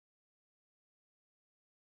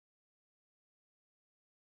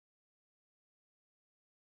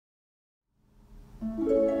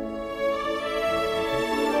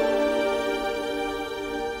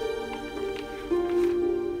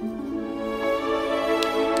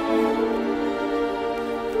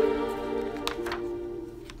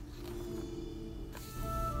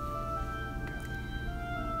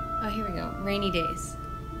rainy days.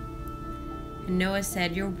 And Noah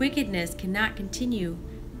said, "Your wickedness cannot continue.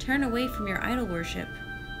 Turn away from your idol worship.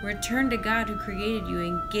 Return to God who created you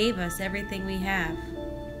and gave us everything we have."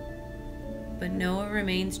 But Noah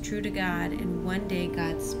remains true to God, and one day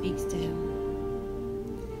God speaks to him.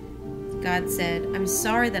 God said, "I'm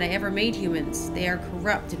sorry that I ever made humans. They are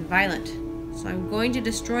corrupt and violent, so I'm going to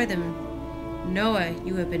destroy them. Noah,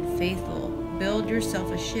 you have been faithful. Build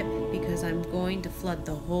yourself a ship, because I'm going to flood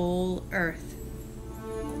the whole earth."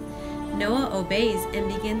 Noah obeys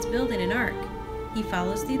and begins building an ark. He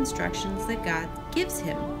follows the instructions that God gives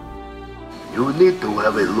him. You need to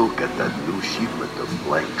have a look at that new shipment of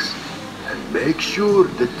planks and make sure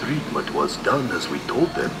the treatment was done as we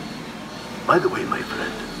told them. By the way, my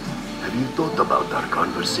friend, have you thought about our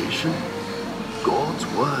conversation? God's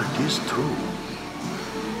word is true.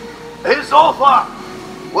 Hey, Zophar!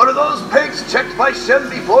 Were those pigs checked by Shem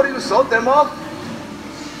before you sold them off?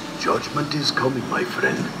 Judgment is coming, my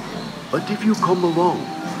friend. But if you come along,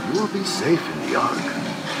 you will be safe in the ark.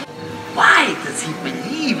 Why does he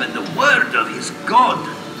believe in the word of his God?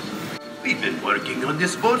 We've been working on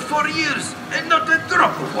this boat for years, and not a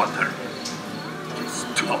drop of water.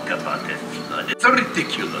 Just talk about a flood. It's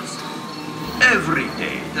ridiculous. Every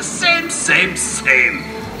day, the same.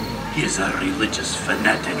 He is a religious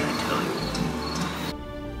fanatic, I tell you.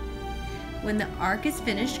 When the ark is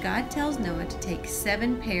finished, God tells Noah to take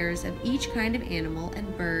 7 pairs of each kind of animal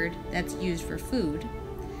and bird that's used for food,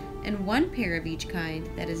 and 1 pair of each kind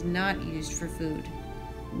that is not used for food.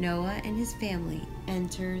 Noah and his family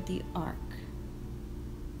enter the ark.